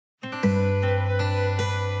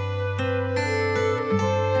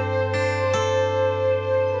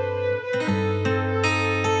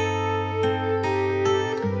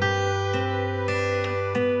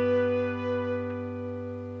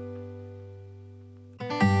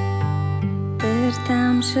бір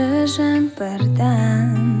тамшы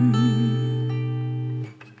жаңбырдан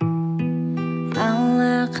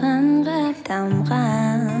алақанға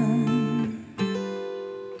тамған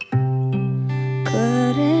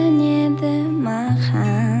көрінеді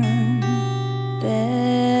маған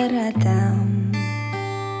бір адам.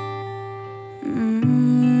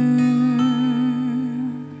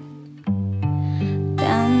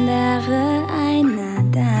 Тамдағы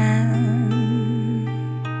айнадан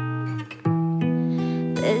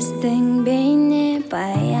біздің бейне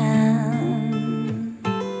баян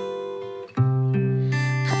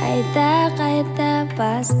қайта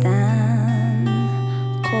бастан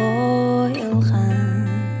қойылған.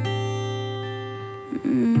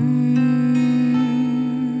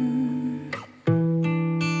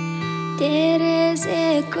 Терезе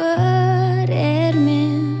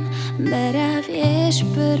көрермен, бірақ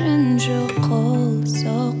ешбірін жоқ қол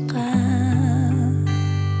соққан.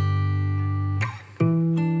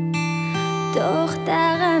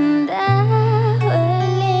 Тоқтағанда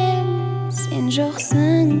өлем, сен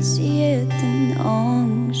жоқсың сүйетін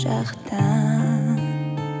оң жақтан.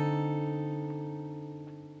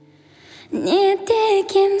 Не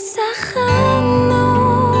деген сағыну,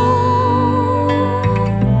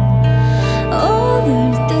 ол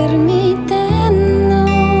өлтірмейтін,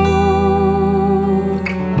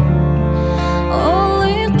 ол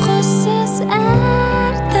ұйқысыз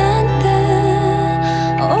әр таңды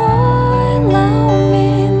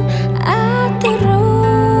ойлаумен атыру.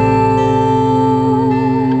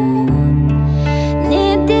 Не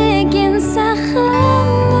деген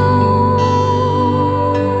сағыну,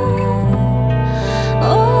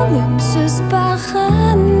 ол үнсіз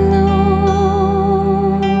бағыну,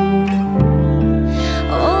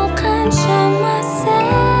 ол қаншама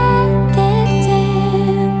сәттерден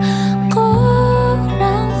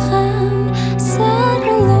құралған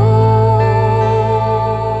сарылу.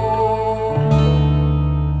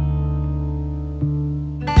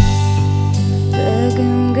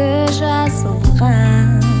 Бүгінгі жазылған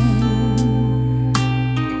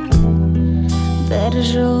бір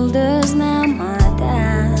жұлдызнамадан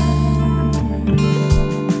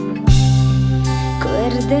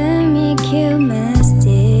көрдім екеуміз